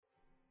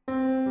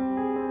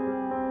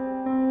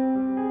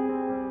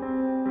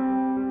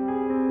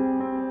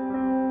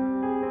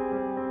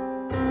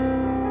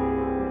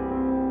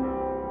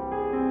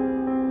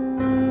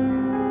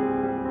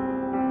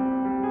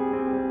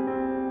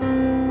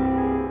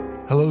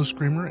Hello,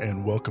 Screamer,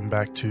 and welcome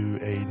back to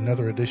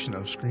another edition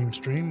of Scream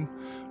Stream,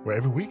 where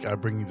every week I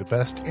bring you the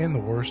best and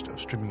the worst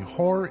of streaming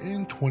horror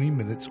in 20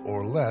 minutes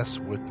or less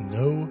with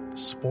no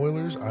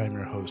spoilers. I am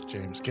your host,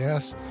 James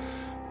Gass.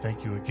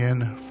 Thank you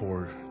again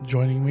for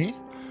joining me.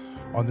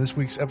 On this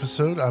week's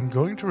episode, I'm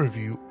going to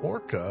review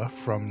Orca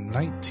from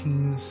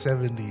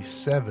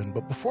 1977,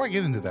 but before I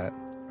get into that,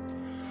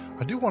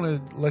 I do want to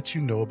let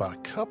you know about a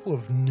couple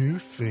of new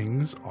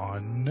things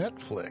on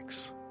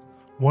Netflix.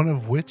 One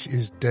of which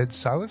is Dead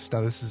Silence.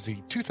 Now, this is the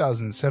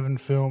 2007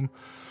 film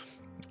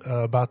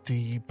about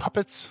the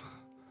puppets,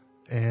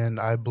 and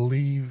I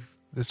believe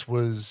this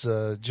was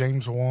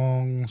James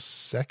Wong's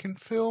second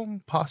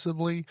film,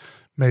 possibly.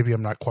 Maybe,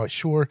 I'm not quite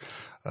sure.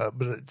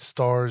 But it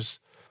stars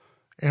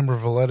Amber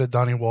Valletta,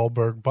 Donnie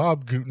Wahlberg,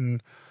 Bob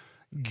Gooten,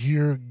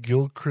 Geir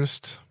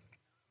Gilchrist,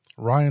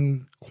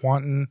 Ryan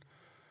Quanten,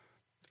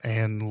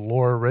 and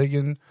Laura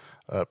Reagan.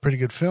 Pretty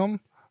good film.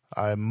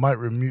 I might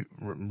review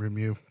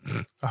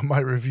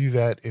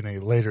that in a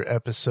later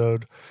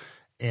episode.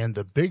 And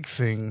the big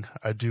thing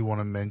I do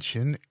want to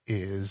mention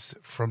is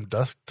From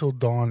Dusk Till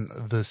Dawn,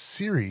 the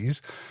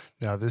series.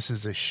 Now, this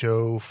is a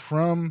show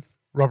from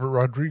Robert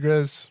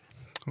Rodriguez,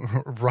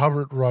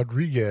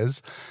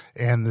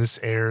 and this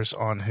airs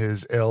on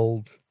his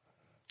L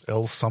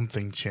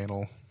something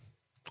channel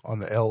on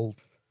the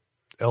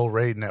L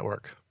Ray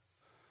network.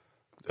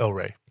 L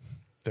Ray.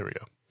 There we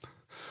go.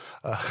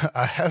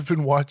 I have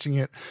been watching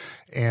it,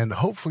 and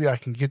hopefully I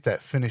can get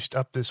that finished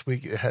up this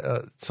week.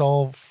 It's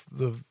all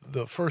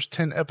the first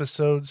 10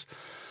 episodes.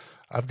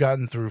 I've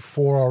gotten through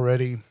 4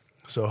 already,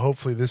 so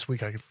hopefully this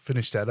week I can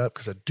finish that up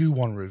because I do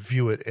want to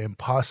review it, and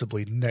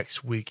possibly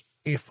next week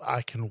if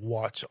I can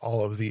watch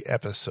all of the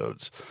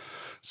episodes.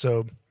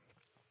 So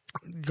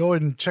go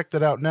ahead and check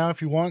that out now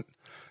if you want,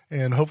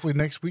 and hopefully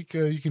next week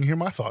you can hear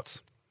my thoughts.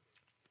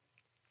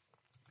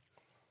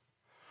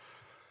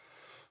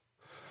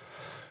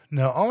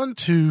 Now, on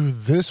to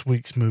this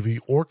week's movie,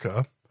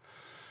 Orca.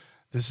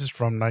 This is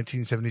from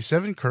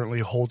 1977, currently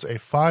holds a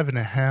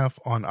 5.5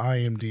 on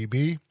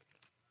IMDb,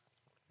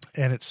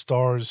 and it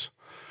stars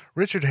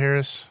Richard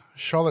Harris,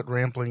 Charlotte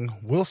Rampling,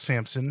 Will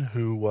Sampson,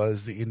 who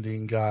was the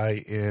Indian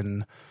guy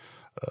in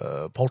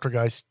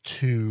Poltergeist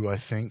 2, I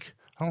think.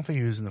 I don't think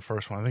he was in the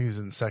first one. I think he was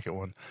in the second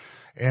one.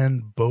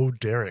 And Bo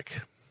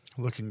Derek,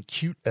 looking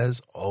cute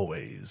as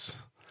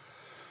always.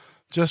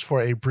 Just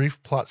for a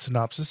brief plot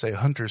synopsis, a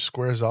hunter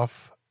squares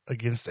off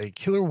against a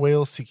killer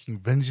whale seeking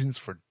vengeance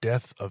for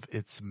death of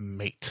its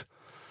mate.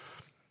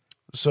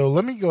 So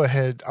let me go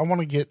ahead. I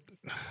want to get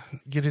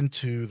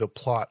into the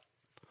plot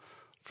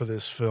for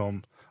this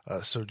film.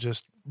 So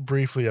just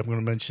briefly, I'm going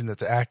to mention that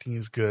the acting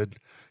is good.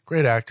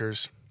 Great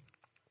actors.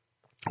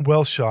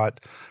 Well shot.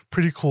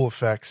 Pretty cool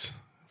effects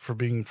for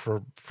being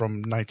from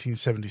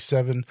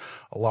 1977.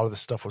 A lot of the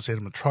stuff was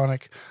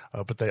animatronic,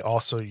 but they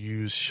also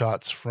used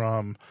shots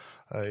from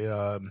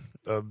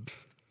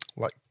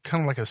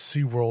kind of like a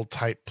SeaWorld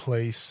type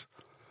place.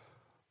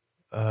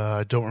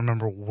 I don't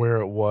remember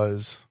where it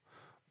was,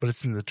 but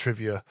it's in the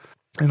trivia.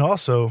 And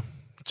also,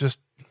 just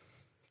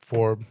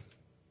for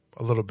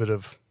a little bit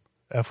of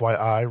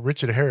FYI,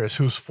 Richard Harris,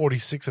 who was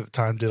 46 at the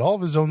time, did all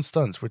of his own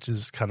stunts, which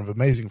is kind of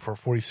amazing for a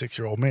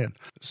 46-year-old man.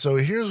 So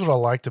here's what I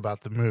liked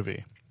about the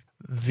movie.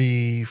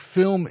 The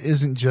film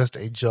isn't just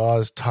a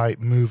Jaws type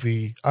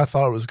movie. I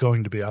thought it was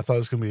going to be. I thought it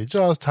was going to be a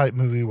Jaws type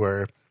movie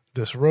where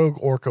this rogue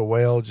orca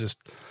whale just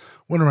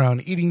went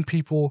around eating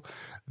people.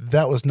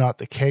 That was not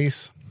the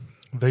case.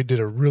 They did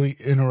a really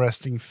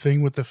interesting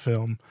thing with the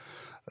film.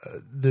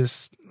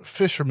 This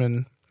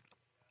fisherman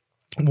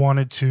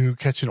wanted to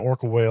catch an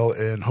orca whale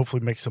and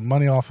hopefully make some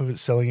money off of it,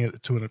 selling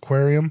it to an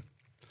aquarium.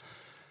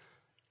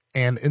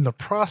 And in the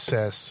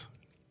process,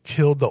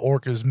 killed the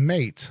orca's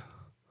mate,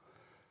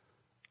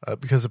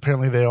 because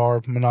apparently they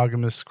are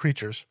monogamous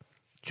creatures.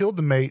 Killed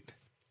the mate,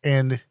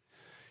 and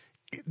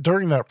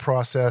during that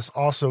process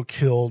also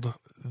killed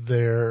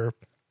their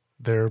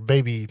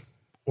baby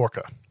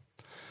orca.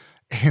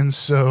 And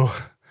so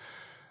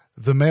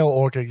the male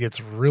orca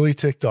gets really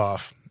ticked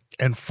off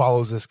and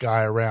follows this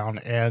guy around,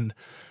 and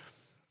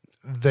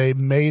they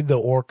made the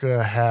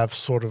orca have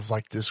sort of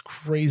like this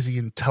crazy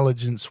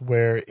intelligence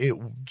where it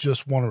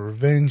just wanted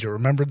revenge. It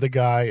remembered the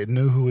guy, it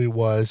knew who he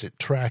was, it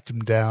tracked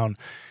him down,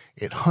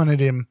 it hunted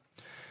him.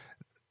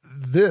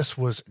 This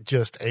was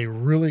just a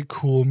really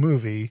cool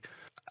movie.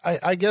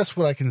 I guess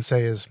what I can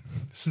say is,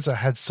 since I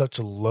had such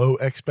a low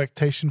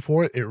expectation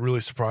for it, it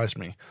really surprised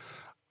me.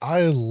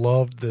 I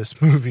loved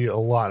this movie a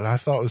lot, and I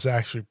thought it was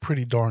actually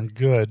pretty darn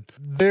good.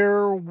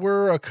 There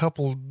were a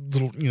couple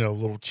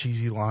little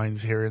cheesy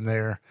lines here and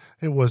there.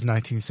 It was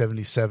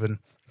 1977,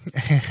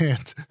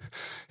 and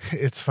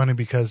it's funny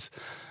because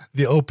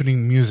the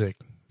opening music,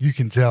 you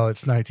can tell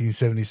it's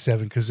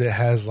 1977 because it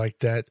has like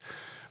that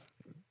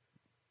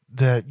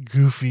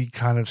goofy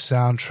kind of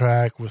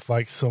soundtrack with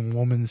like some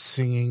woman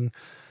singing.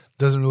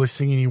 Doesn't really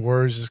sing any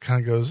words, just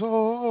kind of goes,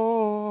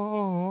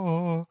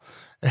 oh,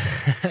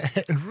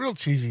 and real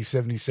cheesy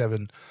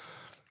 77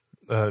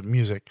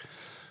 music.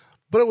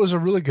 But it was a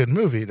really good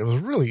movie. And it was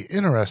really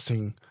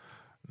interesting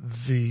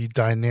the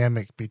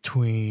dynamic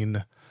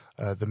between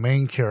the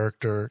main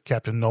character,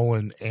 Captain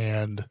Nolan,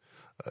 and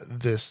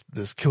this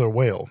killer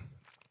whale,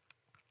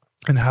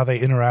 and how they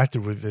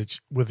interacted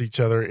with each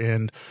other.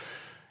 And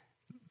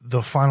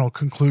the final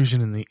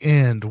conclusion in the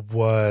end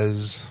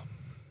was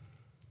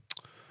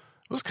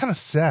kind of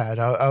sad.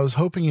 I was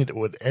hoping it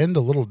would end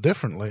a little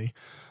differently,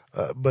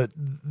 but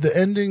the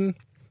ending,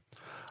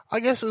 I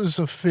guess it was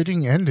a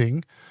fitting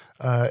ending.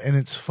 And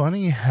it's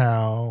funny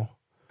how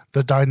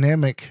the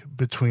dynamic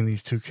between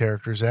these two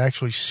characters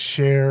actually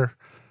share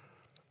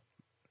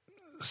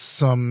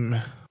some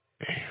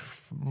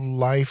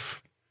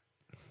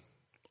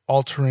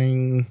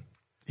life-altering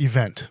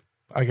event.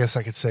 I guess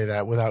I could say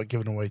that without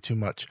giving away too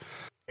much.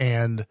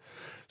 And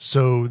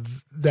so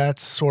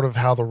that's sort of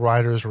how the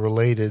writers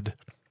related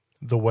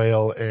The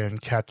Whale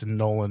and Captain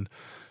Nolan.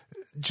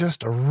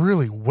 Just a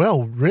really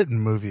well-written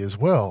movie as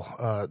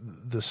well.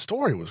 The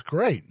story was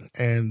great,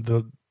 and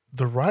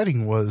the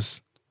writing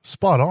was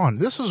spot on.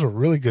 This was a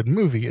really good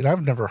movie, and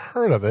I've never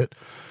heard of it.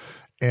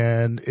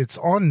 And it's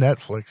on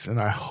Netflix, and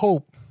I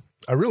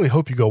really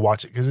hope you go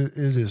watch it, because it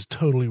is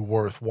totally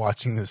worth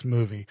watching this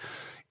movie,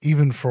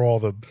 even for all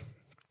the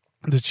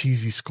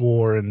cheesy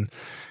score and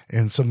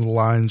some of the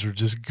lines are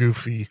just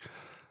goofy.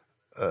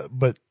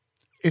 But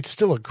it's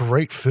still a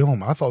great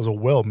film. I thought it was a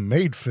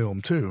well-made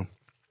film too.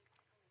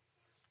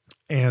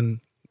 And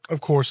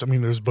of course, I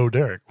mean, there's Bo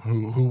Derek.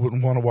 Who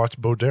wouldn't want to watch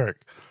Bo Derek?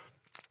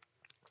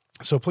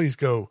 So please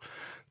go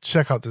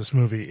check out this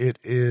movie. It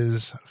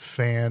is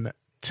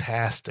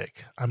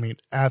fantastic. I mean,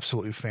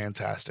 absolutely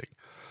fantastic.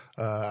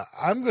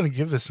 I'm going to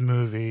give this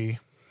movie,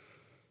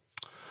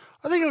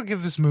 I think I'll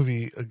give this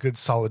movie a good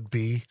solid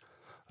B.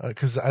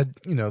 Because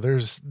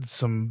there's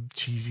some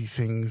cheesy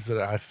things that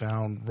I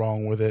found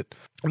wrong with it.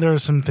 There are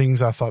some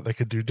things I thought they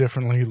could do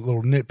differently,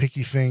 little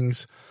nitpicky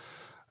things.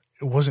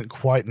 It wasn't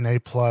quite an A+.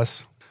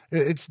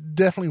 It's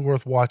definitely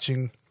worth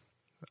watching.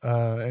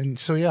 And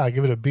so, yeah, I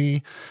give it a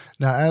B.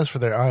 Now, as for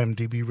their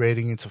IMDb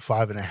rating, it's a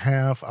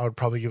 5.5. I would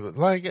probably give it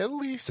like at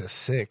least a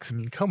 6. I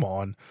mean, come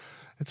on.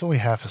 It's only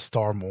half a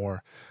star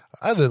more.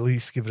 I'd at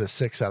least give it a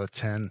 6 out of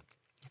 10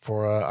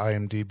 for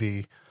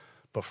IMDb.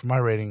 But for my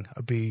rating,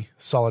 a B,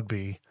 solid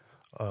B.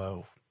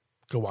 Go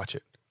watch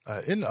it.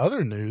 In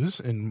other news,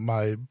 in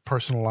my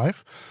personal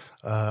life,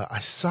 I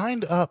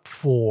signed up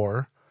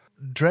for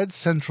Dread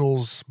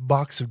Central's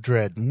Box of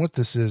Dread. And what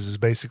this is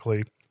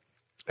basically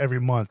every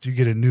month you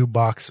get a new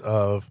box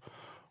of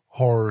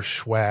horror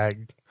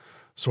swag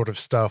sort of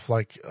stuff.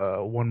 Like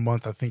 1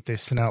 month, I think they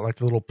sent out like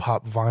the little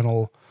pop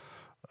vinyl,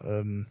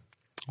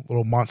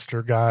 little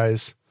monster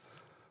guys,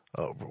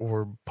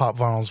 or pop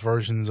vinyls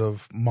versions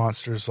of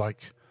monsters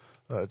like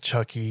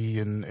Chucky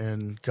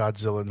and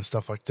Godzilla and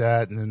stuff like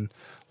that. And then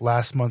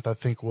last month, I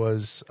think,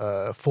 was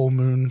full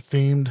moon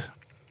themed.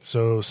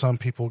 So some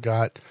people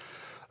got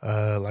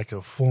like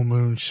a full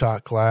moon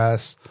shot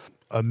glass,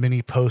 a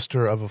mini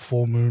poster of a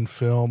full moon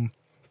film,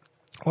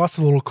 lots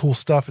of little cool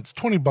stuff. It's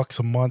 $20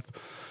 a month.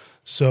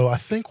 So I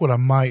think what I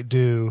might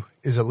do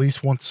is at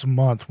least once a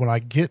month when I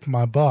get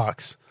my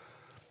box,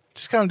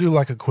 just kind of do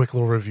like a quick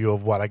little review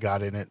of what I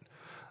got in it.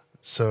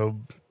 So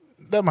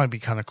that might be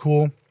kind of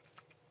cool.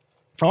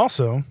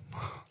 Also,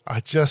 I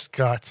just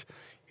got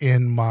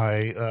in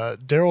my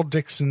Daryl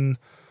Dixon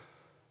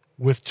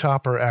with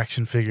Chopper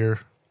action figure.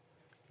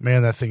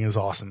 Man, that thing is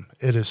awesome.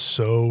 It is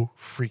so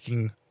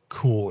freaking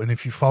cool. And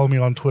if you follow me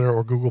on Twitter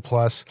or Google+,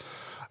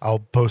 I'll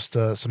post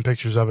some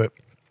pictures of it.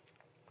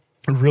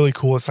 Really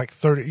cool. It's like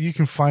 30. You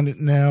can find it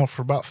now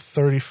for about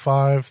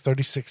 $35,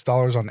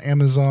 $36 on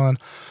Amazon.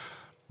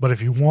 But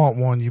if you want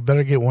one, you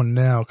better get one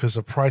now because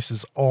the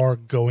prices are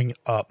going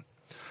up.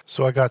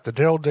 So I got the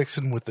Daryl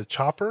Dixon with the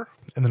Chopper,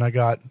 and then I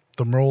got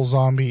the Merle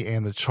Zombie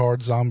and the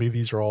Charred Zombie.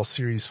 These are all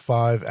Series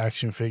 5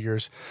 action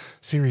figures.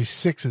 Series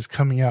 6 is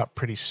coming out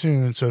pretty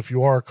soon, so if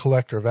you are a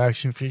collector of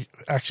action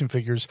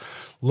figures,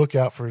 look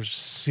out for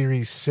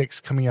Series 6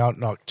 coming out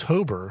in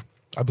October.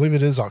 I believe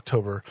it is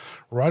October,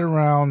 right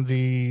around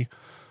the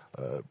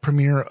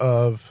premiere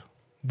of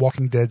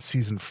Walking Dead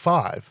Season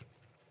 5.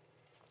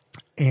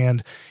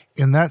 And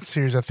in that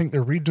series, I think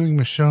they're redoing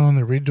Michonne,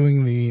 they're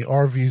redoing the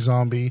RV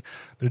Zombie,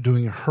 they're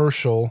doing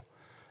Herschel,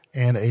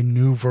 and a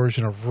new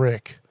version of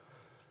Rick.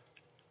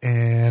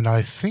 And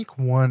I think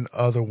one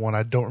other one,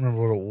 I don't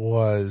remember what it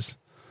was.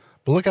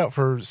 But look out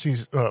for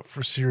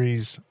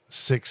Series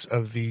 6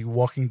 of the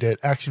Walking Dead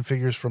action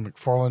figures from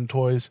McFarlane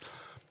Toys.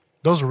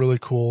 Those are really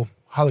cool,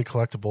 highly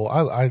collectible.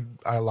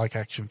 I like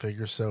action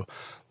figures, so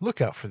look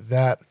out for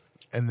that.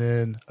 And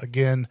then,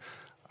 again,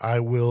 I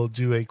will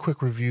do a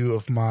quick review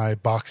of my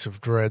box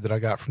of Dread that I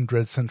got from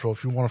Dread Central.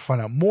 If you want to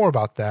find out more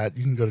about that,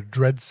 you can go to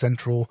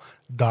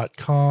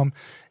dreadcentral.com,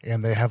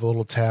 and they have a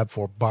little tab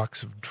for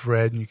Box of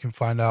Dread, and you can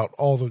find out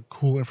all the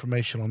cool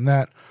information on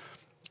that,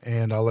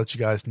 and I'll let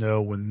you guys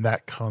know when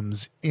that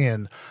comes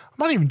in. I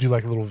might even do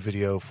like a little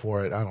video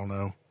for it. I don't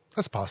know.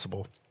 That's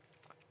possible.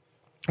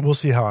 We'll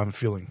see how I'm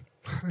feeling.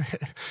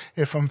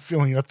 If I'm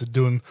feeling up to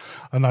doing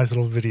a nice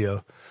little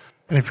video.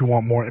 And if you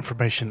want more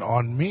information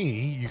on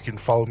me, you can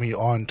follow me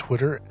on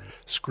Twitter,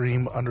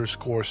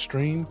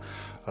 Scream_Stream.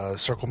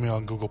 Circle me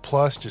on Google+,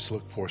 just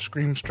look for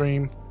Scream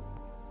Stream.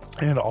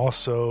 And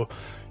also,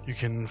 you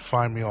can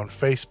find me on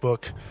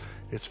Facebook.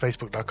 It's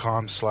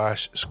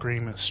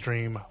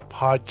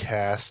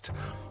facebook.com/ScreamStreamPodcast.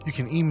 You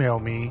can email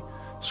me,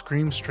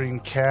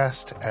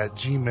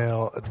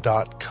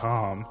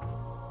 screamstreamcast@gmail.com.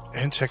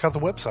 And check out the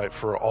website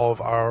for all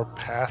of our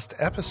past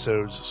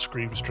episodes,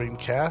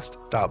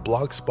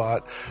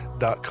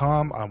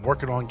 screamstreamcast.blogspot.com. I'm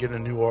working on getting a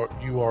new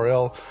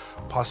URL,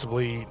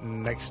 possibly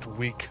next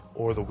week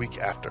or the week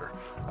after.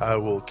 I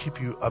will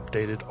keep you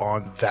updated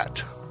on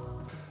that.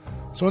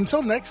 So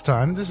until next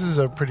time, this is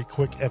a pretty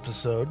quick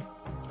episode.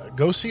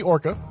 Go see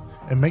Orca,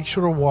 and make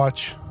sure to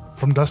watch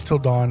From Dusk Till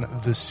Dawn,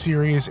 the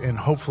series, and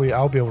hopefully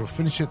I'll be able to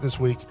finish it this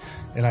week,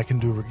 and I can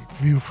do a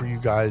review for you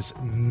guys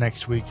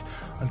next week.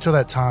 Until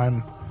that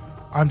time,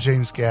 I'm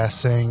James Gass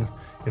saying,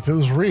 if it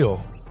was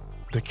real,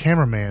 the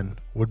cameraman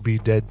would be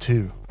dead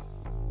too.